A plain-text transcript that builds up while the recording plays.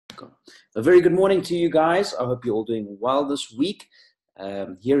go. A very good morning to you guys. I hope you're all doing well this week.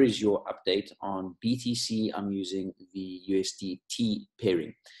 Here is your update on BTC. I'm using the USDT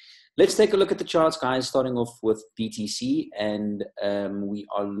pairing. Let's take a look at the charts, guys, starting off with BTC, and we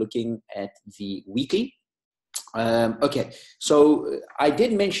are looking at the weekly. Okay, so I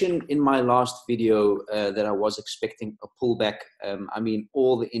did mention in my last video that I was expecting a pullback. I mean,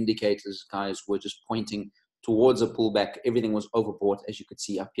 all the indicators, guys, were just pointing towards a pullback. Everything was overbought, as you could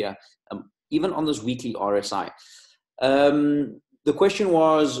see up here, even on this weekly RSI. The question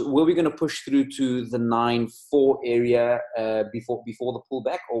was, were we going to push through to the 9.4 area before the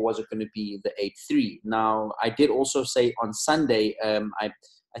pullback, or was it going to be the 8.3? Now, I did also say on Sunday,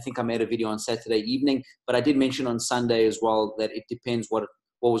 I think I made a video on Saturday evening, but I did mention on Sunday as well that it depends what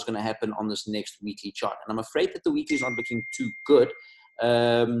was going to happen on this next weekly chart. And I'm afraid that the weekly is not looking too good,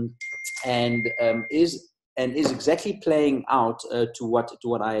 and is exactly playing out to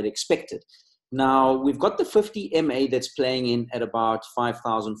what I had expected. Now, we've got the 50 MA that's playing in at about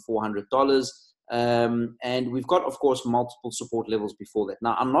 $5,400. And we've got, of course, multiple support levels before that.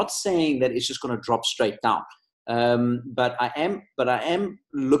 Now, I'm not saying that it's just going to drop straight down. But I am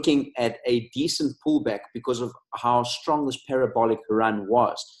looking at a decent pullback because of how strong this parabolic run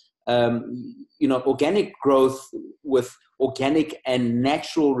was. You know, organic growth with organic and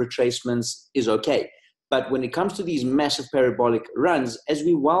natural retracements is okay. But when it comes to these massive parabolic runs, as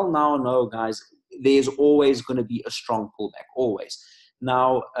we well now know, guys, there's always going to be a strong pullback, always.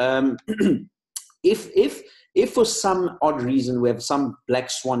 Now, if for some odd reason we have some black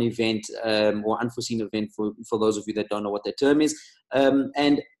swan event or unforeseen event, for those of you that don't know what that term is,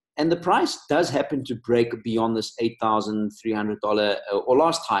 and the price does happen to break beyond this $8,300 or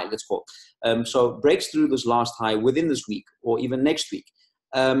last high, let's call it. So breaks through this last high within this week or even next week.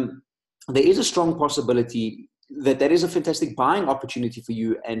 There is a strong possibility that is a fantastic buying opportunity for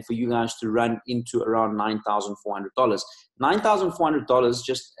you and for you guys to run into around $9,400. $9,400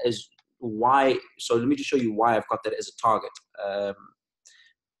 just as why. So let me just show you why I've got that as a target. I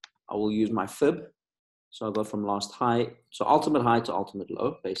will use my fib. So I'll go from last high, so ultimate high to ultimate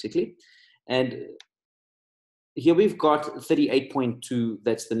low, basically. And here we've got 38.2.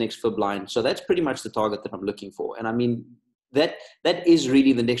 That's the next fib line. So that's pretty much the target that I'm looking for. And I mean, that is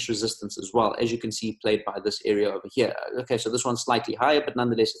really the next resistance as well, as you can see played by this area over here. Okay, so this one's slightly higher, but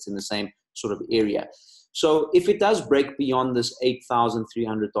nonetheless, it's in the same sort of area. So if it does break beyond this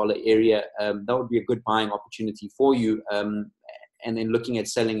 $8,300 area, that would be a good buying opportunity for you. And then looking at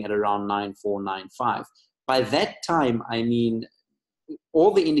selling at around 9,495. By that time, I mean,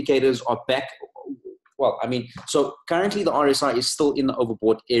 all the indicators are back. Well, I mean, so currently the RSI is still in the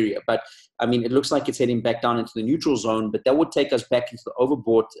overbought area, but I mean, it looks like it's heading back down into the neutral zone, but that would take us back into the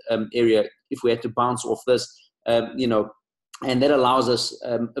overbought area if we had to bounce off this, you know, and that allows us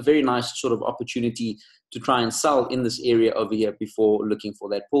a very nice sort of opportunity to try and sell in this area over here before looking for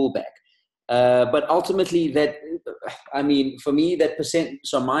that pullback. But ultimately that, I mean, for me, that percent,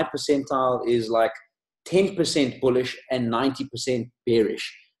 so my percentile is like 10% bullish and 90%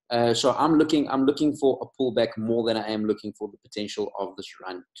 bearish. So I'm looking for a pullback more than I am looking for the potential of this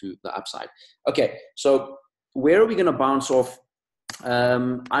run to the upside. Okay, so where are we going to bounce off?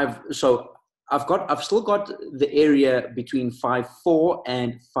 I've still got the area between 5.4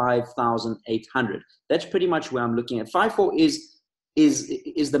 and 5,800. That's pretty much where I'm looking at. 5.4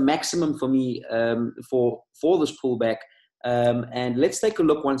 is the maximum for me for this pullback. And let's take a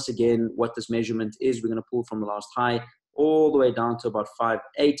look once again what this measurement is. We're going to pull from the last high all the way down to about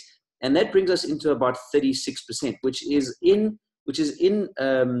 5.8, and that brings us into about 36%, which is in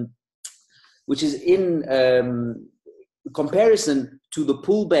comparison to the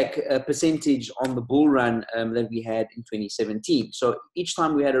pullback percentage on the bull run that we had in 2017. So each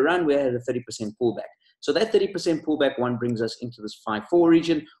time we had a run, we had a 30% pullback. So that 30% pullback one brings us into this 5.4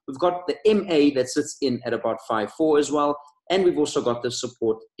 region. We've got the MA that sits in at about 5.4 as well. And we've also got the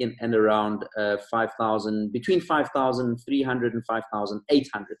support in and around 5,000, between 5,300 and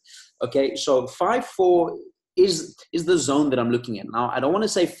 5,800. Okay, so 5.4 is the zone that I'm looking at. Now, I don't want to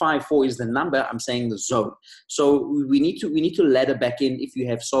say 5.4 is the number, I'm saying the zone. So we need to ladder back in if you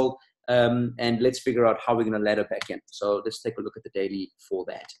have sold, and let's figure out how we're going to ladder back in. So let's take a look at the daily for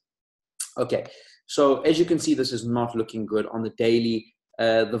that. Okay, so as you can see, this is not looking good on the daily.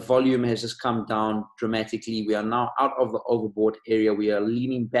 The volume has just come down dramatically. We are now out of the overbought area. We are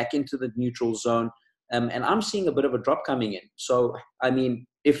leaning back into the neutral zone. And I'm seeing a bit of a drop coming in. So, I mean,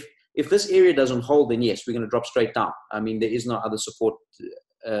 if this area doesn't hold, then yes, we're going to drop straight down. I mean, there is no other support,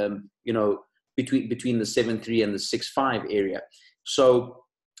 you know, between the 7.3 and the 6.5 area. So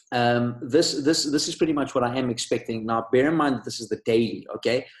This is pretty much what I am expecting. Now, bear in mind that this is the daily,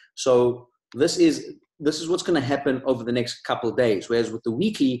 okay? So this is what's going to happen over the next couple of days. Whereas with the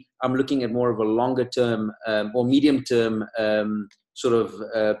weekly, I'm looking at more of a longer term or medium term sort of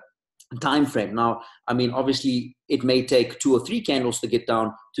time frame. Now, I mean, obviously, it may take 2 or 3 candles to get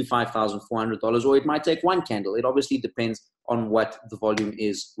down to $5,400, or it might take 1 candle. It obviously depends on what the volume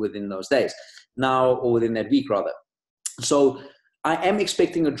is within those days. Now, or within that week, rather. So I am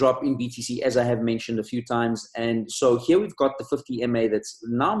expecting a drop in BTC, as I have mentioned a few times. And so here we've got the 50 MA that's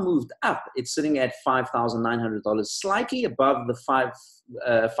now moved up. It's sitting at $5,900, slightly above the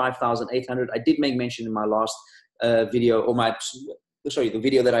 5,800. I did make mention in my last video, or the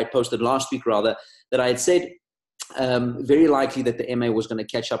video that I posted last week, rather, that I had said very likely that the MA was going to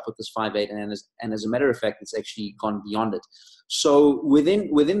catch up with this 5.8, and as a matter of fact, it's actually gone beyond it. So within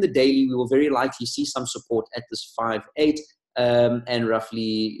the daily, we will very likely see some support at this 5.8 and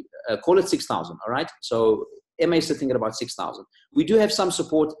roughly call it 6,000. All right. So MA is sitting at about 6,000. We do have some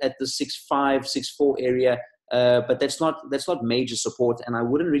support at the 6.5, 6.4 area, but that's not major support, and I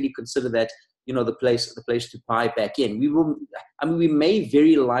wouldn't really consider that, you know, the place to buy back in. We may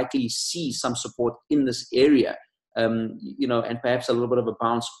very likely see some support in this area, you know, and perhaps a little bit of a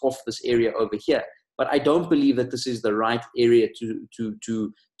bounce off this area over here. But I don't believe that this is the right area to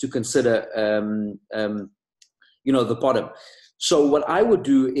consider, you know, the bottom. So what I would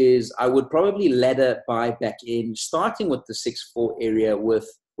do is I would probably ladder buy back in, starting with the 6.4 area with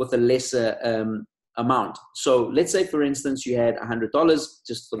a lesser amount. So let's say, for instance, you had $100,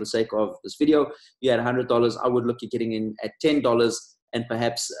 just for the sake of this video, you had $100. I would look at getting in at $10 and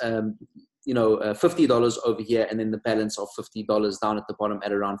perhaps, you know, $50 over here, and then the balance of $50 down at the bottom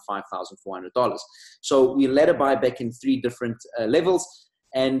at around $5,400. So we ladder buy back in 3 different levels,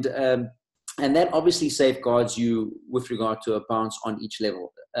 and that obviously safeguards you with regard to a bounce on each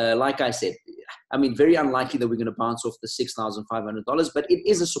level. Like I said, I mean, very unlikely that we're going to bounce off the $6,500, but it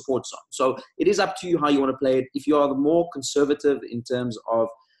is a support zone. So it is up to you how you want to play it. If you are the more conservative in terms of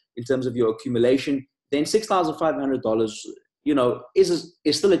your accumulation, then $6,500, you know, is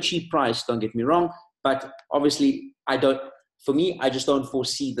still a cheap price. Don't get me wrong, but obviously for me, I just don't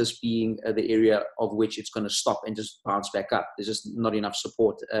foresee this being the area of which it's going to stop and just bounce back up. There's just not enough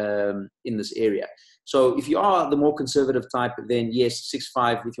support in this area. So if you are the more conservative type, then yes,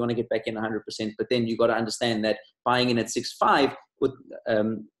 6.5 if you want to get back in 100%. But then you got to understand that buying in at 6.5 with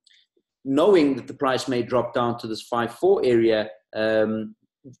knowing that the price may drop down to this 5.4 area,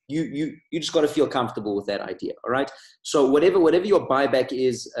 you just got to feel comfortable with that idea. All right. So whatever your buyback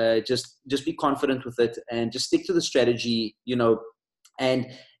is, just be confident with it and just stick to the strategy, you know.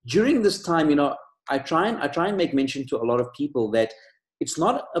 And during this time, you know, I try and make mention to a lot of people that it's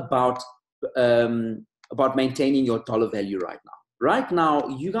not about maintaining your dollar value right now. Right now,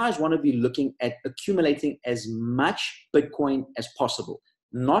 you guys want to be looking at accumulating as much Bitcoin as possible,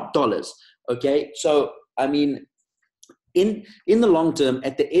 not dollars. Okay. So, I mean, in the long term,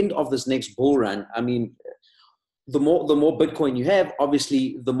 at the end of this next bull run, I mean, the more Bitcoin you have,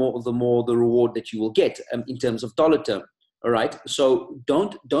 obviously, the more the reward that you will get in terms of dollar term. All right. So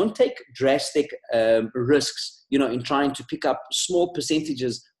don't take drastic risks, you know, in trying to pick up small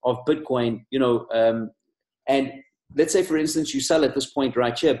percentages of Bitcoin, you know, and let's say, for instance, you sell at this point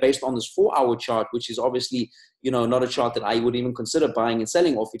right here based on this 4-hour chart, which is obviously, you know, not a chart that I would even consider buying and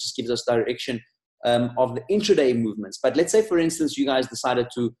selling off. It just gives us direction of the intraday movements. But let's say, for instance, you guys decided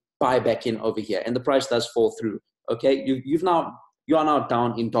to buy back in over here and the price does fall through. Okay. You are now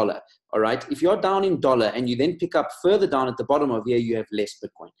down in dollar. All right. If you're down in dollar and you then pick up further down at the bottom of here, you have less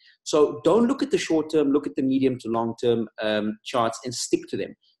Bitcoin. So don't look at the short term, look at the medium to long term charts and stick to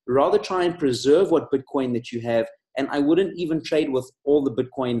them. Rather try and preserve what Bitcoin that you have. And I wouldn't even trade with all the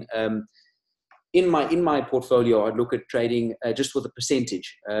Bitcoin in my portfolio. I'd look at trading just with a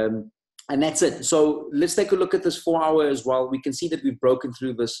percentage. And that's it. So let's take a look at this 4-hour as well. We can see that we've broken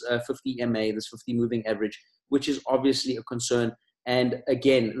through this 50 MA, this 50 moving average, which is obviously a concern. And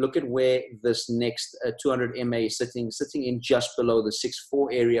again, look at where this next 200 MA is sitting in just below the 6.4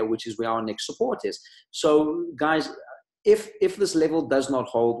 area, which is where our next support is. So guys, if this level does not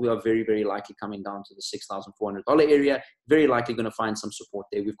hold, we are very, very likely coming down to the $6,400 area, very likely going to find some support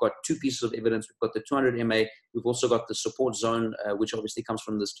there. We've got 2 pieces of evidence. We've got the 200 MA. We've also got the support zone, which obviously comes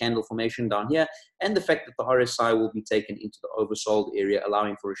from this candle formation down here, and the fact that the RSI will be taken into the oversold area,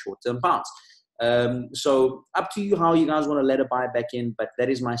 allowing for a short-term bounce. So up to you how you guys want to let a buy back in, but that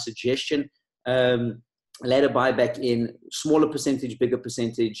is my suggestion. Let a buy back in, smaller percentage, bigger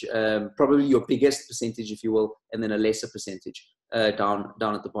percentage, probably your biggest percentage, if you will, and then a lesser percentage down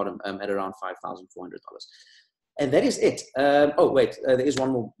at the bottom at around $5,400. And that is it. Oh, wait, there is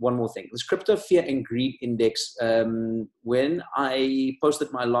one more thing. This crypto fear and greed index. When I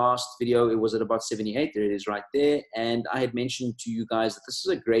posted my last video, it was at about 78. There it is right there. And I had mentioned to you guys that this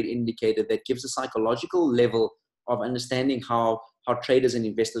is a great indicator that gives a psychological level of understanding how traders and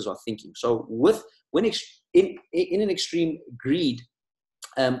investors are thinking. So when in an extreme greed,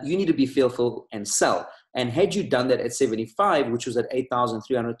 you need to be fearful and sell. And had you done that at 75, which was at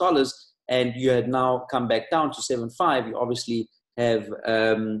 $8,300, and you had now come back down to 75, you obviously have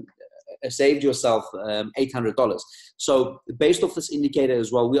saved yourself $800. So based off this indicator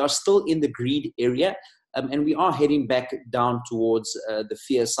as well, we are still in the greed area. And we are heading back down towards the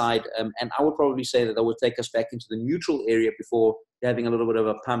fear side. And I would probably say that would take us back into the neutral area before having a little bit of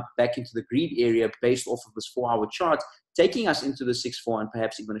a pump back into the greed area based off of this 4-hour chart, taking us into the 6-4 and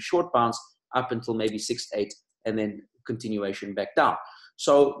perhaps even a short bounce up until maybe 6-8 and then continuation back down.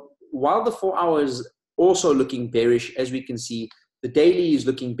 So while the 4 hours also looking bearish, as we can see, the daily is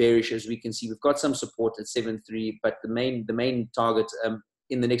looking bearish, as we can see. We've got some support at 7.3, but the main target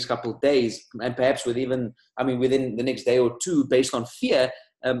in the next couple of days, and perhaps within the next day or two, based on fear,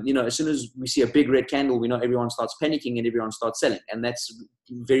 as soon as we see a big red candle, we know everyone starts panicking and everyone starts selling. And that's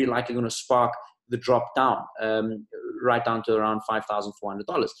very likely going to spark the drop down, right down to around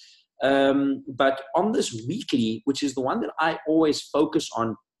 $5,400. But on this weekly, which is the one that I always focus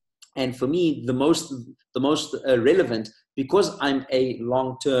on, and for me, the most relevant, because I'm a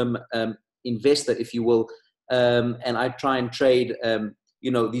long-term investor, if you will, and I try and trade,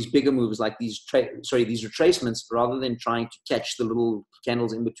 these bigger moves like these retracements, rather than trying to catch the little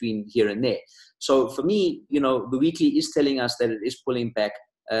candles in between here and there. So for me, the weekly is telling us that it is pulling back.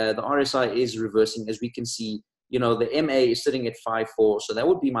 The RSI is reversing, as we can see. The MA is sitting at 5.4, so that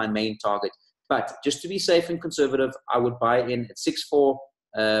would be my main target. But just to be safe and conservative, I would buy in at 6.4,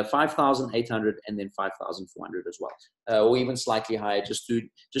 5,800, and then 5,400 as well, or even slightly higher, just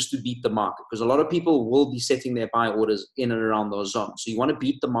to beat the market, because a lot of people will be setting their buy orders in and around those zones. So you want to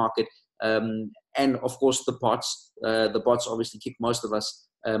beat the market, and of course the bots obviously kick most of us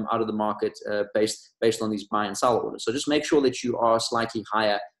out of the market based on these buy and sell orders. So just make sure that you are slightly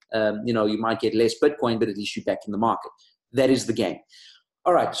higher. You might get less Bitcoin, but at least you're back in the market. That is the game.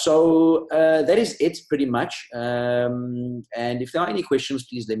 All right, so that is it pretty much. And if there are any questions,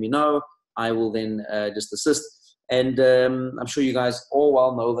 please let me know. I will then just assist. And I'm sure you guys all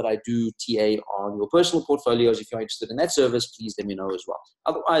well know that I do TA on your personal portfolios. If you're interested in that service, please let me know as well.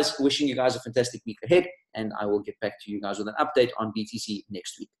 Otherwise, wishing you guys a fantastic week ahead, and I will get back to you guys with an update on BTC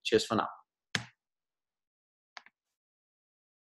next week. Cheers for now.